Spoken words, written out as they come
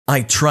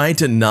I tried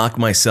to knock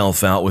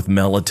myself out with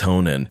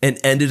melatonin and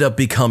ended up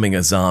becoming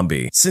a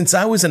zombie. Since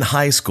I was in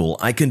high school,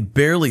 I can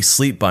barely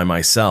sleep by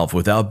myself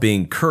without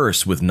being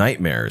cursed with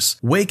nightmares,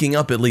 waking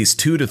up at least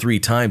 2 to 3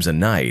 times a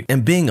night,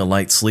 and being a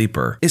light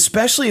sleeper,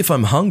 especially if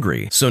I'm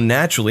hungry. So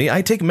naturally,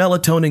 I take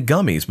melatonin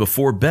gummies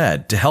before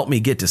bed to help me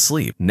get to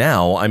sleep.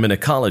 Now, I'm in a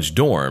college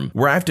dorm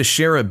where I have to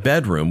share a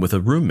bedroom with a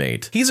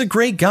roommate. He's a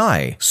great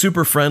guy,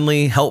 super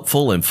friendly,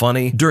 helpful, and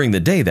funny, during the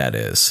day that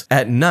is.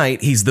 At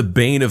night, he's the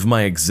bane of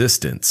my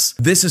existence.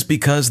 This is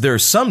because there are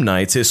some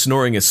nights his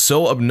snoring is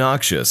so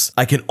obnoxious,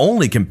 I can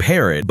only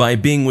compare it by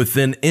being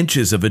within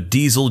inches of a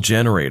diesel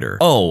generator.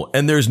 Oh,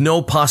 and there's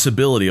no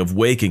possibility of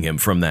waking him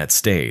from that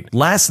state.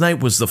 Last night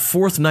was the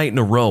 4th night in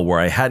a row where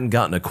I hadn't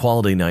gotten a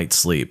quality night's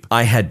sleep.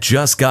 I had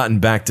just gotten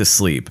back to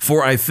sleep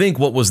for I think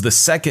what was the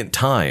 2nd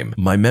time.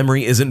 My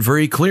memory isn't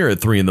very clear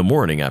at 3 in the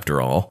morning after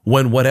all.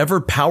 When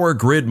whatever power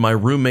grid my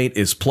roommate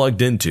is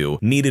plugged into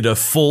needed a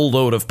full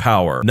load of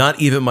power.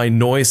 Not even my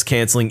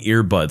noise-canceling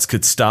earbuds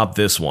could stop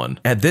this one.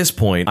 At this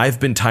point, I've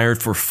been tired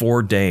for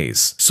 4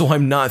 days, so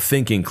I'm not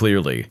thinking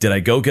clearly. Did I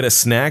go get a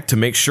snack to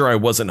make sure I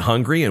wasn't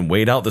hungry and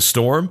wait out the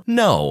storm?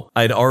 No,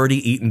 I'd already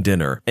eaten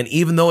dinner, and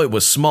even though it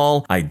was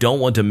small, I don't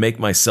want to make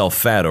myself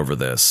fat over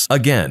this.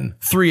 Again,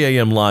 3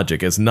 a.m.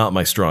 logic is not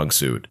my strong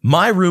suit.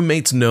 My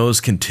roommate's nose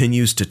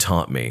continues to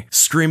taunt me,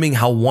 screaming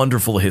how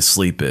wonderful his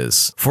sleep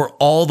is, for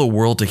all the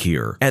world to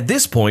hear. At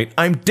this point,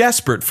 I'm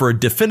desperate for a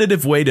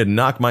definitive way to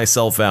knock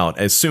myself out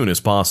as soon as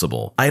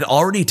possible. I'd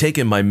already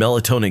taken my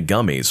melatonin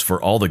gummies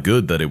for all the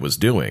good that it was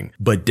doing,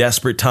 but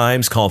desperate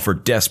times call for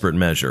desperate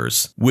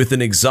measures. With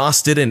an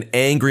exhausted and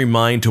angry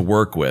mind to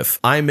work with,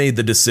 I made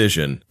the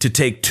decision to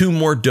take 2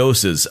 more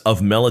doses of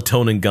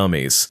melatonin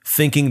gummies,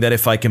 thinking that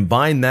if I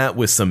combined that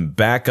with some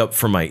backup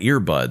for my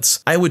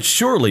earbuds, I would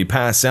surely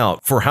pass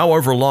out for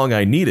however long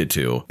I needed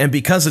to. And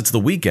because it's the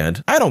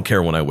weekend, I don't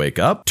care when I wake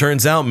up.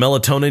 Turns out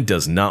melatonin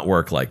does not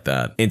work like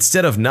that.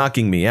 Instead of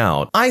knocking me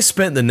out, I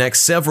spent the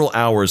next several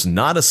hours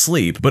not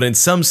asleep, but in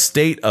some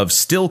state of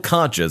still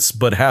conscious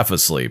but half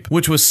asleep,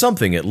 which was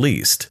something at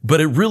least. But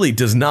it really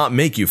does not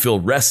make you feel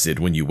rested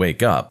when you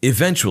wake up.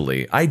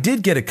 Eventually, I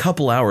did get a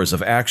couple hours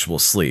of actual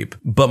sleep,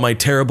 but my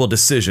terrible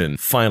decision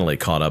finally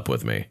caught up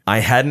with me. I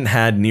hadn't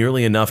had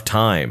nearly enough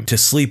time to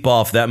sleep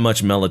off that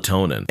much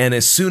melatonin, and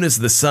as soon as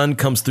the sun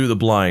comes through the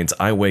blinds,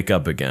 I wake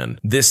up again,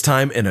 this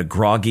time in a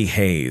groggy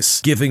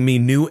haze, giving me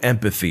new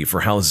empathy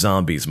for how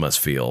zombies must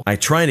feel. I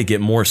try to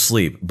get more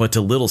sleep, but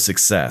to little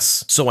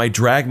success, so I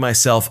drag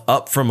myself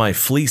up from my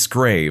fleece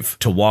grave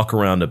to walk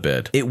around a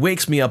bit. It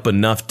wakes me up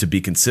enough to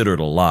be considered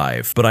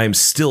alive, but I'm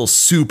still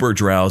super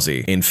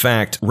drowsy. In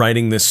fact,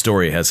 writing this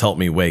story has helped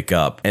me wake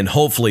up, and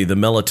hopefully the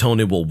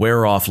melatonin will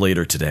wear off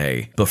later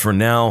today. But for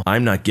now,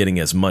 I'm not getting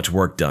as much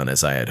work done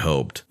as I had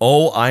hoped.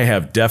 Oh, I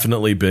have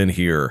definitely been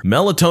here.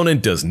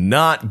 Melatonin does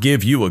not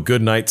give you a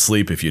good night's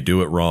sleep if you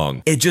do it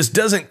wrong. It just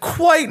doesn't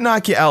quite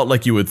knock you out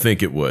like you would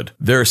think it would.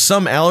 There are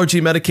some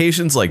allergy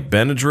medications like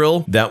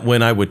Benadryl that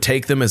when I would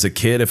take them as a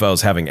kid if I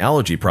was having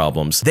allergy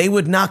problems, they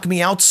would knock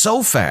me out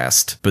so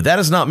fast. But that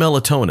is not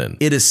melatonin.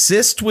 It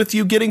assists with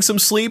you getting some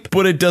sleep,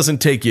 but it doesn't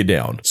take you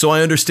down. So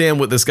I understand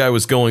what this guy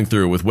was going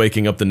through with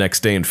waking up the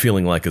next day and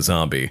feeling like a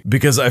zombie,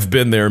 because I've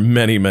been there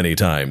many, many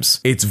times.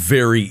 It's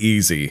very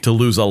easy to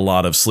lose a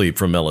lot of sleep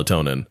from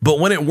melatonin. But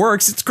when it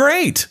works, it's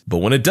great. But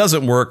when it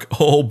doesn't work,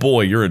 oh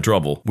boy, you're in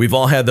trouble. We've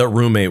all had that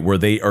roommate where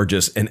they are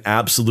just an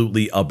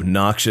absolutely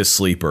obnoxious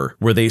sleeper,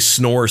 where they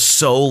snore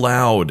so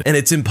loud and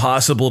it's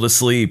impossible to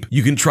sleep.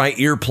 You can try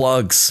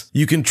earplugs.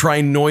 You can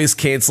try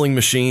noise-canceling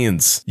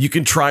machines. You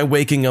can try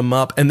waking them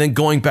up and then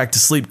going back to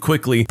sleep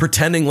quickly,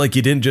 pretending like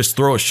you didn't just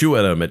throw a shoe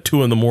at them at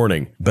 2 in the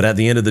morning. But at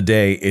the end of the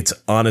day, it's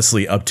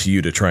honestly up to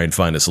you to try and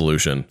find a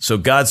solution. So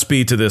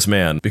Godspeed to this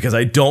man, because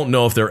I don't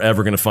know if they're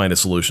ever going to find a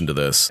solution to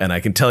this. And I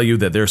can tell you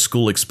that their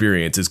school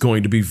experience is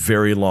going to be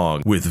very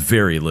long with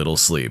very little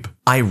sleep.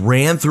 I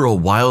ran through a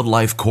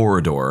wildlife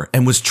corridor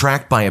and was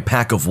tracked by a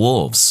pack of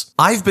wolves.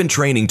 I've been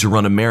training to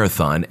run a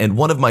marathon, and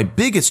one of my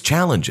biggest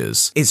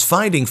challenges is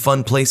finding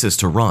fun places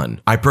to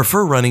run. I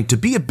prefer running to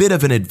be a bit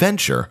of an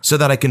adventure so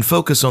that I can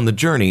focus on the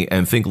journey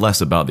and think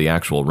less about the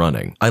actual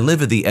running. I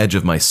live at the edge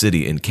of my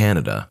city in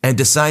Canada and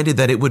decided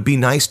that it would be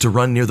nice to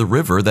run near the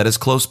river that is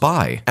close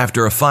by.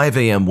 After a 5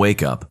 a.m.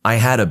 wake up, I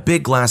had a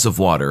big glass of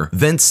water,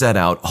 then set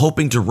out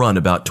hoping to run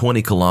about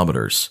 20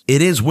 kilometers.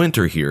 It is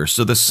winter here,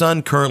 so the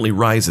sun currently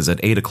rises at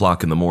 8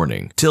 o'clock in the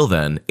morning. Till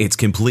then, it's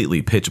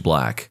completely pitch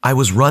black. I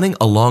was running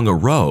along a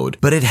road,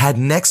 but it had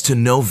next to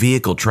no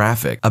vehicle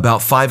traffic.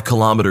 About 5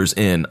 kilometers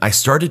in, I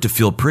started to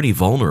feel pretty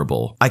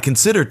vulnerable. I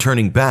considered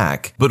turning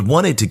back, but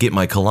wanted to get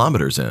my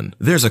kilometers in.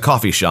 There's a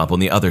coffee shop on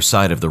the other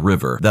side of the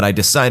river that I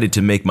decided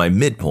to make my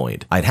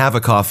midpoint. I'd have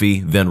a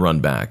coffee, then run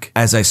back.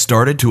 As I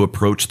started to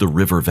approach the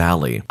river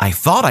valley, I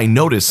thought I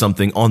noticed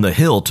something on the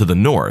hill to the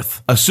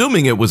north.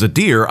 Assuming it was a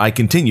deer, I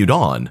continued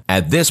on.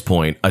 At this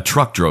point, a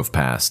truck drove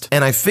past,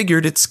 and I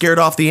figured it scared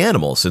off the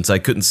animal since I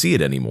couldn't see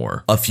it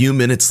anymore. A few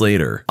minutes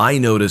later, I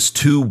noticed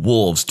 2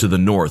 wolves to the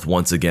north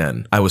once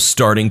again. I was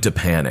starting to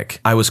panic.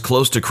 I was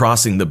close to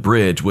crossing the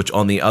bridge, which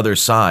on the other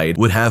side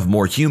would have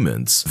more humans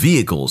humans,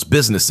 vehicles,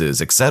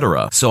 businesses,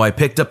 etc., so I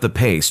picked up the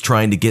pace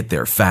trying to get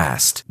there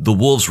fast. The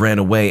wolves ran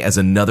away as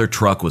another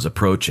truck was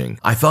approaching.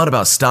 I thought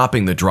about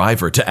stopping the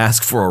driver to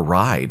ask for a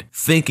ride,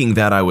 thinking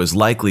that I was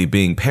likely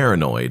being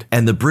paranoid,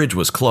 and the bridge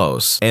was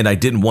close, and I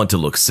didn't want to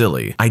look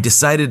silly. I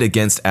decided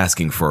against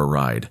asking for a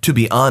ride. To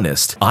be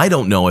honest, I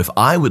don't know if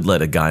I would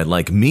let a guy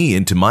like me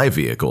into my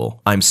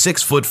vehicle. I'm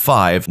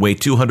 6'5", weigh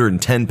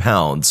 210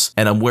 pounds,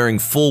 and I'm wearing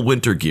full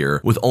winter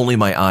gear with only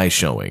my eyes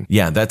showing.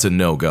 Yeah, that's a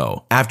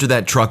no-go. After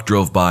that truck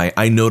drove by,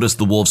 I noticed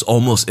the wolves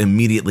almost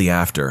immediately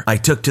after. I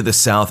took to the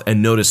south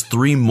and noticed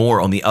 3 more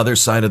on the other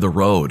side of the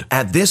road.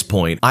 At this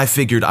point, I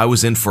figured I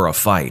was in for a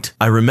fight.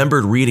 I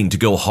remembered reading to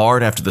go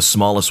hard after the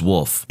smallest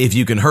wolf. If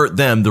you can hurt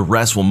them, the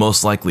rest will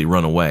most likely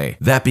run away.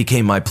 That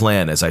became my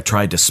plan as I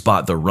tried to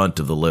spot the runt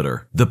of the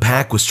litter. The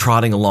pack was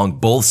trotting along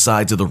both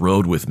sides of the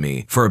road with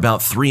me for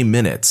about 3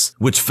 minutes,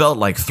 which felt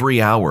like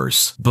 3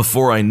 hours.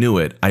 Before I knew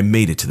it, I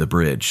made it to the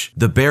bridge.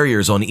 The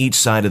barriers on each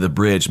side of the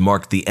bridge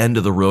marked the end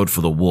of the road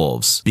for the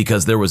wolves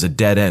because there was a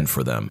dead end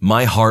for them.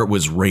 My heart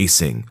was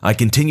racing. I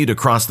continued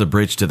across the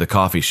bridge to the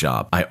coffee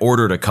shop. I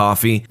ordered a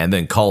coffee and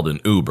then called an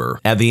Uber.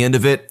 At the end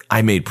of it,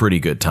 I made pretty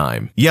good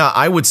time. Yeah,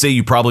 I would say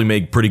you probably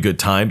made pretty good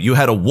time. You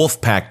had a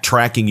wolf pack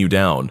tracking you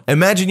down.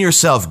 Imagine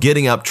yourself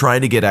getting up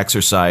trying to get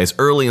exercise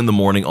early in the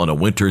morning on a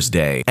winter's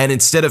day, and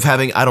instead of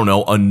having, I don't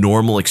know, a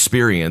normal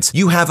experience,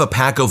 you have a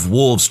pack of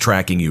wolves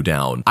tracking you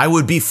down. I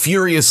would be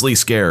furiously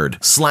scared,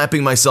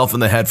 slapping myself in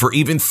the head for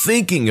even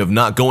thinking of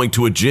not going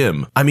to a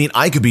gym. I mean,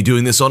 I could be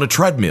doing this on a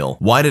treadmill.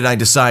 Why did I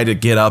decide to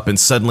get up and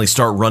suddenly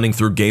start running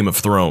through Game of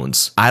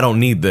Thrones? I don't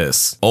need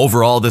this.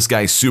 Overall, this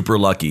guy's super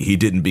lucky he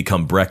didn't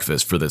become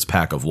breakfast for this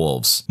pack of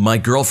wolves. My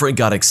girlfriend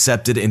got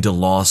accepted into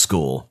law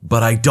school,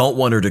 but I don't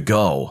want her to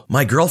go.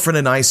 My girlfriend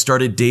and I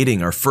started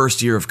dating our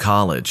first year of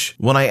college.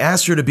 When I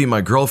asked her to be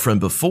my girlfriend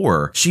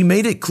before, she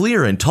made it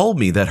clear and told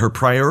me that her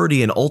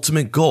priority and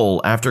ultimate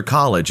goal after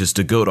college is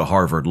to go to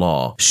Harvard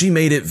Law. She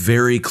made it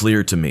very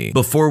clear to me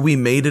before we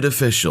made it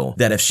official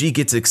that if she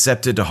gets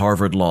accepted to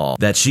Harvard Law,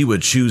 that she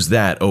would choose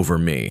that over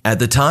me. At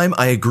the time,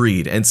 I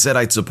agreed and said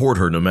I'd support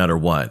her no matter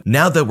what.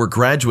 Now that we're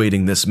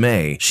graduating this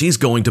May, she's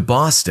going to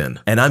Boston,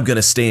 and I'm going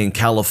to stay in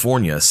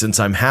California since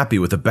I'm happy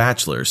with a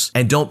bachelor's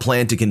and don't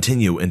plan to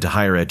continue into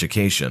higher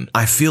education.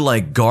 I feel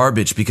like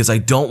garbage because I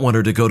don't want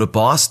her to go to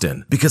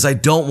Boston, because I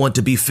don't want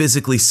to be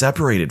physically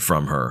separated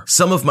from her.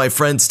 Some of my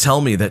friends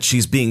tell me that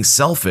she's being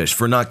selfish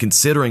for not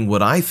considering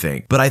what I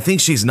think, but I think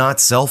she's not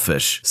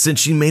selfish since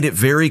she made it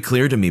very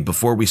clear to me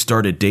before we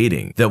started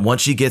dating that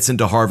once she gets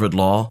into Harvard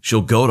Law,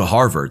 she'll go to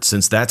Harvard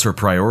since that's her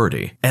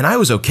priority. And I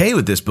was okay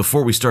with this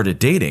before we started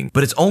dating,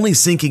 but it's only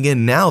sinking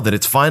in now that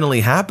it's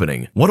finally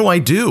happening. What do I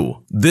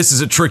do? This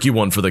is a tricky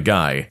one for the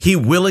guy. He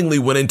willingly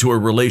went into a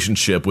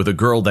relationship with a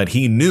girl that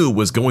he knew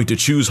was going to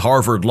choose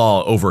Harvard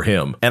Law over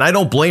him. And I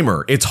don't blame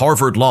her. It's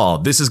Harvard Law.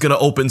 This is going to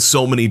open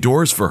so many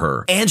doors for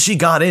her. And she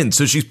got in,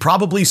 so she's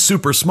probably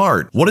super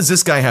smart. What does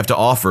this guy have to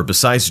offer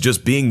besides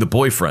just being the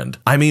boyfriend?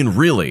 I mean,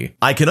 really,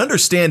 I can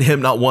understand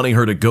him not wanting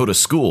her to go to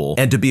school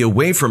and to be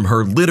away from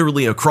her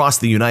literally across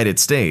the United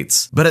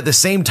States. But at the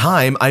same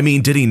time, I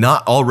mean, did he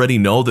not already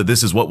know that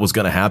this is what was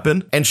going to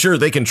happen? And sure,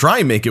 they can try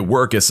and make it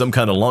work as some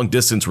kind of long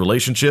distance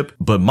relationship,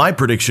 but my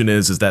prediction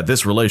is that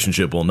this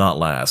relationship will not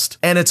last.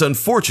 And it's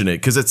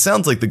unfortunate because it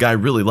sounds like the guy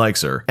really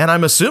likes her, and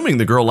I'm assuming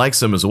the girl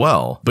likes him as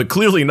well, but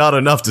clearly not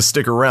enough to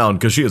stick around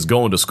because she is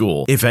going to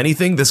school. If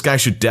anything, this guy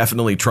should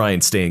definitely try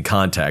and stay in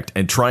contact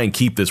and try and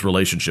keep this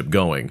relationship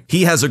going.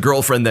 He has a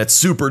girlfriend that's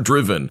super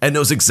driven and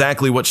knows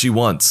exactly what she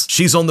wants.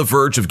 She's on the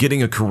verge of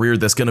getting a career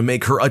that's going to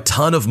make her a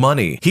ton of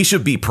money. He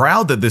should be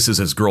proud that this is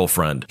his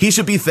girlfriend. He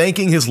should be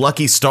thanking his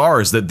lucky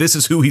stars that this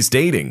is who he's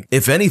dating.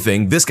 If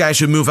anything, this guy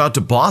should move out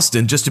to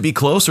Boston just to be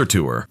closer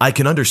to her. I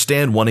can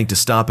understand wanting to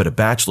stop at a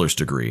bachelor's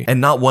degree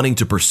and not wanting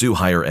to pursue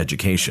higher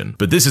education,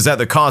 but this is at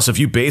the cost of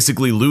you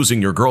basically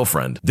losing your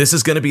girlfriend. This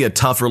is going to be a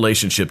tough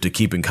relationship to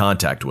keep in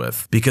contact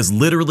with because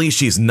literally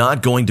she's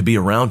not going to be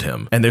around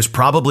him, and there's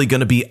probably going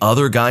to be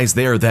other guys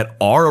there that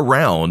are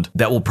around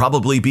that will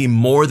probably be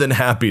more than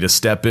happy to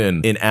step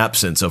in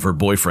absence of her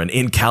boyfriend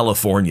in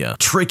California.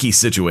 Tricky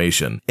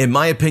situation. In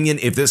my opinion,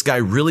 if this guy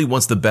really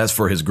wants the best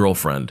for his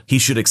girlfriend, he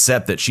should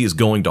accept that she is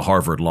going to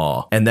Harvard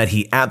Law and that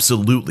he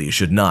absolutely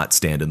should not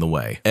stand in the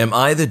way. Am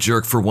I the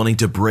jerk for wanting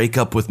to break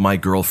up with my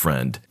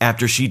girlfriend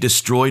after she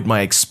destroyed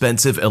my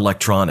expensive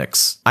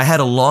electronics? I had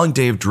a long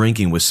day of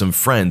drinking with some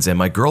friends and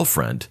my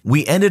girlfriend.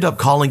 We ended up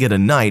calling it a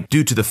night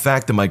due to the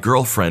fact that my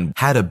girlfriend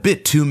had a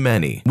bit too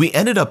many. We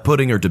ended up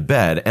putting her to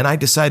bed and I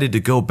decided to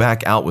go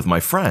back out with my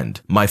friend.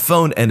 My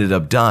phone ended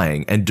up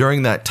dying, and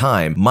during that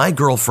time, my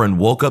girlfriend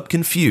woke up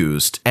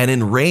confused and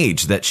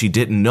enraged that she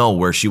didn't know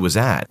where she was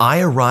at.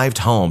 I arrived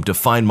home to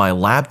find my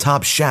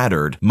laptop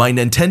shattered, my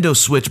Nintendo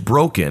Switch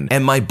broken,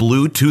 and my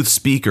Bluetooth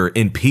speaker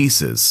in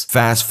pieces.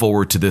 Fast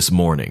forward to this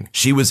morning.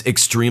 She was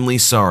extremely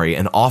sorry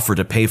and offered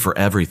to pay for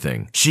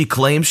everything. She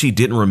claims she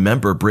didn't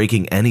remember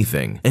breaking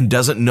anything and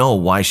doesn't know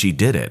why she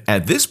did it.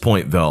 At this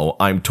point, though,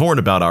 I'm torn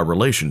about our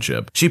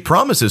relationship. She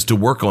promises to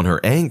work on her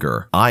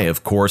anger. I,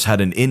 of course,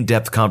 had an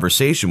in-depth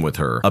conversation with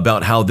her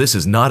about how this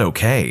is not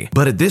okay.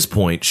 But at this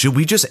point, should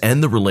we just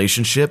end the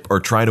relationship or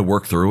try to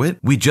work through it?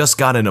 We just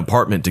got an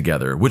apartment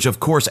together, which of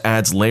course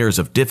adds layers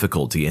of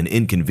difficulty and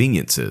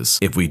inconveniences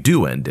if we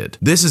do end it.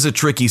 This is a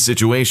tricky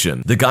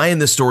situation. The guy in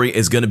this story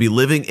is going to be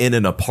living in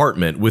an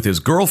apartment with his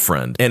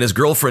girlfriend, and his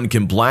girlfriend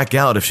can black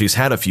out if she's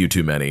had a few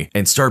too many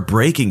and start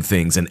breaking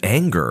things in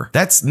anger.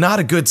 That's not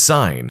a good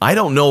sign. I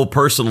don't know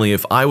personally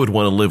if I would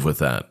want to live with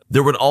that.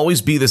 There would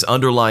always be this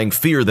underlying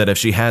fear that if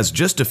she has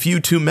just a few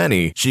too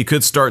many, she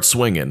could start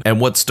swinging. And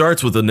what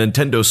starts with a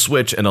Nintendo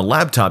Switch and a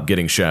laptop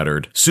getting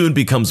shattered soon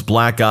becomes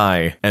black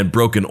eye and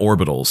broken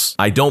orbitals.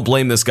 I don't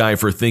blame this guy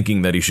for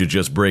thinking that he should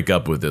just break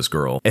up with this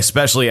girl,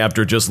 especially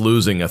after just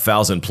losing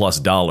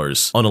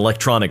 $1,000+ on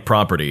electronic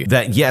property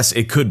that, yes,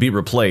 it could be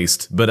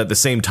replaced, but at the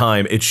same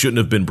time, it shouldn't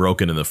have been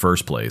broken in the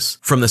first place.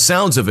 From the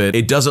sounds of it,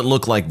 it doesn't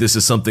look like this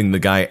is something the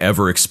guy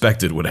ever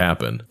expected would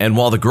happen. And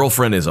while the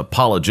girlfriend is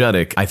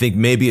apologetic, I think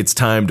maybe it's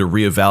time to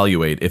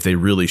reevaluate if they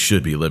really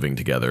should be living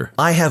together.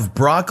 I have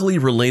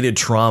broccoli-related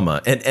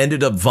trauma and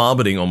ended up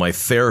vomiting on my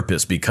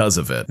therapist because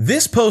of it.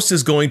 This post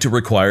is going to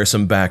require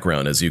some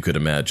background, as you could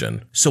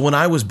imagine. So when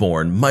I was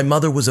born, my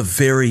mother was a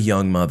very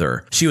young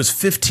mother. She was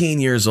 15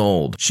 years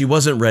old. She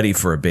wasn't ready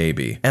for a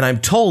baby. And I'm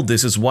told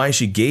this is why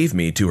she gave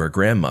me to her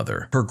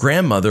grandmother. Her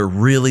grandmother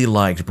really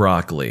liked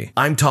broccoli.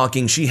 I'm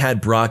talking she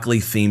had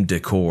broccoli-themed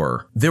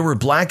decor. There were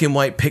black and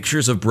white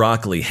pictures of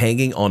broccoli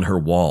hanging on her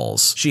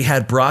walls. She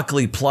had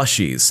broccoli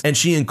plushies, and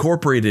she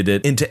incorporated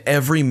it into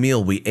every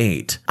meal we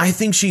ate. I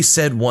think she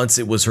said once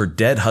it was her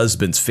dead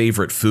husband's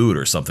favorite food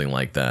or something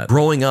like that.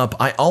 Growing up,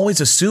 I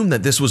always assumed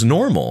that this was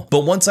normal,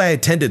 but once I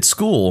attended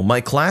school,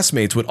 my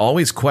classmates would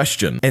always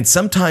question and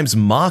sometimes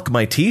mock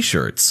my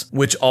t-shirts,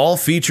 which all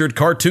featured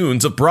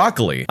cartoons of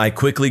broccoli. I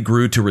quickly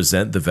grew to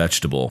resent the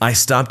vegetable. I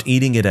stopped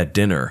eating it at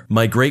dinner.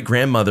 My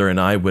great-grandmother and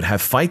I would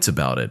have fights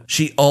about it.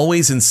 She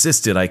always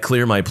insisted I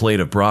clear my plate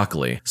of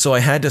broccoli, so I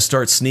had to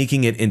start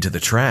sneaking it into the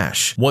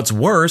trash. What's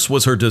worse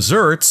was her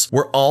desserts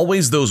were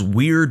always those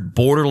weird,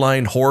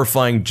 borderline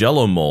horrifying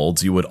Jell-O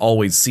molds you would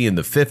always see in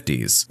the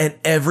 50s, and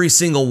every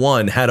single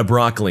one had a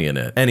broccoli in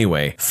it.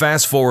 Anyway,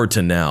 fast forward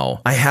to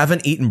now. I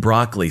haven't eaten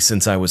broccoli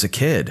since I was a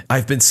kid.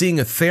 I've been seeing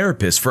a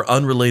therapist for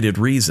unrelated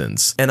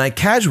reasons, and I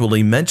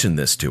casually mentioned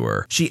this to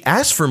her. She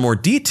asked for more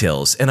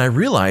details, and I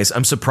realized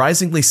I'm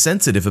surprisingly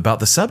sensitive about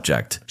the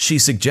subject. She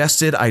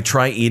suggested I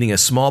try eating a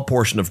small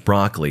portion of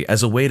broccoli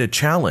as a way to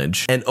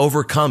challenge and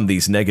overcome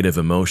these negative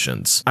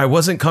emotions. I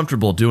wasn't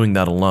comfortable doing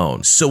that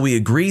alone, so we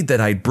agreed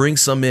that I'd bring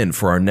some in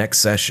for our next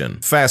session.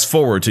 Fast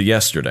forward to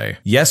yesterday.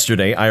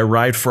 Yesterday, I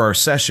arrived for our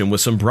session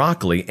with some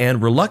broccoli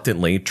and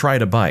reluctantly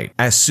tried a bite.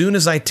 As soon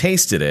as I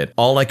tasted it,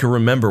 all I could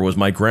remember was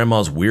my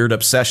grandma's weird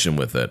obsession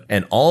with it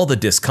and all the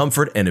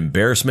discomfort and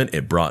embarrassment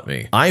it brought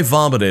me. I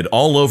vomited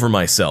all over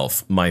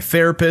myself, my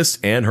therapist,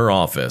 and her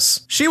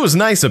office. She was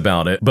nice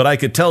about it, but I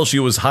could tell she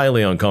was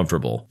highly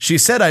uncomfortable. She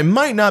said I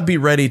might not be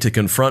ready to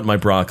confront my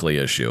broccoli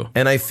issue,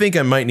 and I think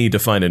I might need to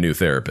find a new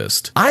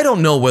therapist. I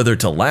don't know whether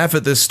to laugh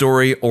at this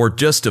story or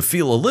just to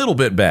feel a little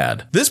bit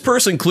bad. This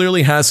person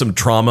clearly has some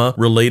trauma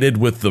related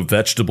with the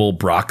vegetable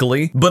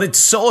broccoli, but it's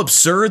so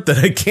absurd that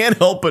I can't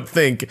help but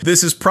think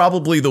this is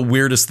probably the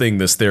weirdest thing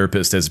this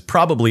therapist has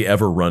probably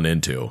ever run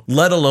into,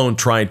 let alone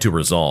tried to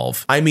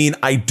resolve. I mean,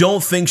 I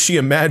don't think she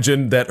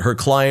imagined that her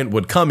client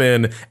would come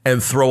in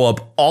and throw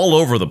up all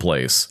over the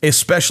place,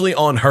 especially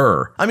on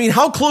her. I mean,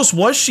 how close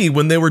was she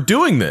when they were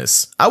doing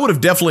this? I would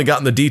have definitely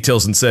gotten the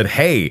details and said,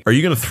 hey, are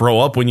you going to throw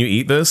up when you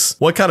eat this?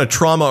 What kind of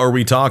trauma are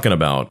we talking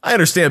about? I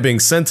understand being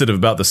sensitive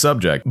about the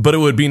subject, but it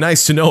would be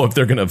nice to know if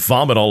they're going to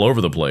vomit all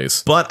over the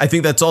place. But I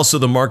think that's also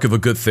the mark of a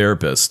good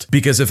therapist,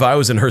 because if I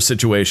was in her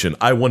situation,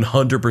 I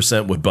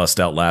 100% would bust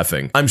out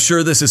laughing. I'm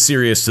sure this is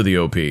serious to the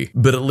OP,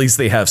 but at least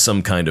they have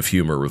some kind of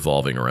humor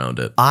revolving around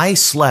it. I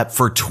slept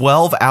for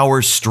 12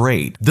 hours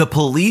straight. The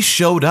police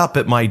showed up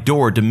at my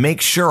door to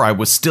make sure I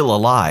was still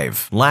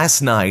alive.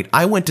 Last night,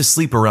 I went to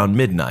sleep around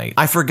midnight.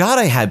 I forgot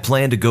I had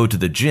planned to go to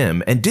the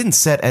gym and didn't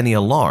set any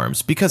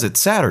alarms because it's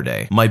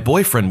Saturday. My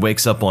boyfriend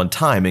wakes up on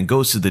time and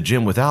goes to the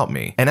gym without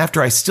me, and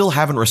after I still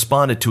haven't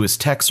responded to his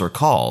texts or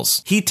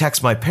calls, he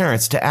texts my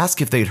parents to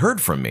ask if they'd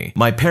heard from me.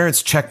 My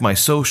parents checked my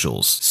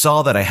socials,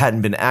 saw that I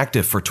hadn't been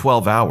active for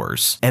 12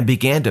 hours, and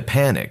began to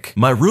panic.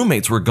 My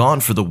roommates were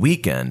gone for the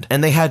weekend,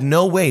 and they had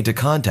no way to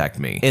contact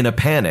me. In a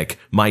panic,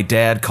 my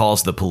dad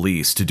calls the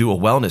police to do a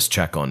wellness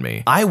check on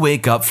me. I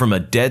wake up from a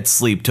dead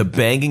sleep to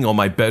banging on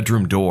my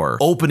bedroom door,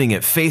 opening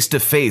it face to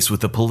face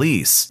with the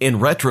police. In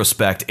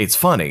retrospect, it's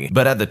funny,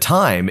 but at the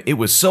time, it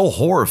was so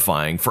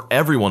horrifying for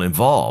everyone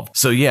involved.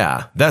 So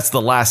yeah, that's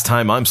the last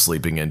time I'm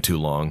sleeping in too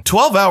long.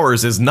 12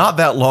 hours is not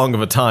that long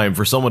of a time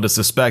for someone to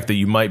suspect that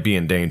you might be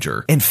in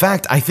danger. In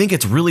fact, I think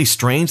it's really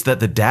strange that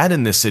the dad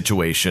in this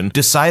situation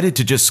decided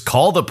to just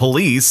call the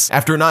police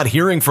after not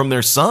hearing from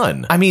their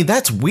son. I mean,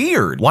 that's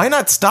weird. Why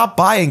not stop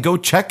by and go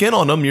check in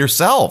on them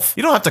yourself?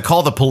 You don't have to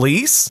call the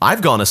police.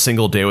 I've gone a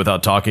single day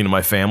without talking to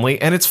my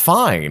family, and it's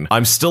fine.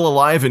 I'm still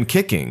alive and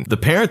kicking. The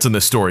parents in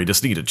this story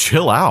just need to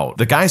chill out.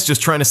 The guy's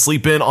just trying to sleep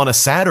sleep in on a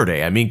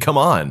Saturday. I mean, come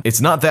on. It's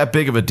not that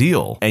big of a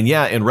deal. And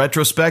yeah, in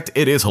retrospect,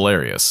 it is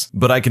hilarious.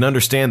 But I can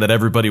understand that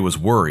everybody was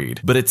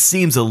worried, but it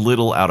seems a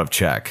little out of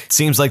check. It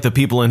seems like the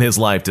people in his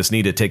life just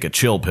need to take a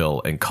chill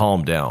pill and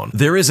calm down.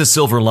 There is a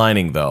silver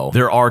lining though.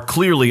 There are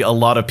clearly a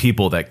lot of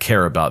people that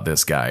care about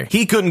this guy.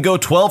 He couldn't go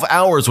 12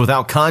 hours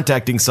without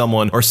contacting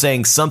someone or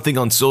saying something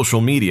on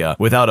social media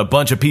without a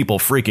bunch of people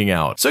freaking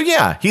out. So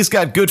yeah, he's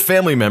got good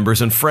family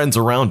members and friends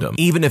around him,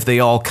 even if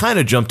they all kind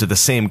of jump to the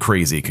same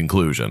crazy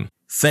conclusion.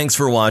 Thanks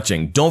for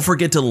watching. Don't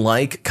forget to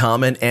like,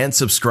 comment, and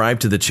subscribe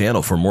to the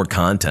channel for more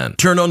content.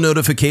 Turn on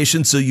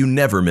notifications so you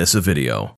never miss a video.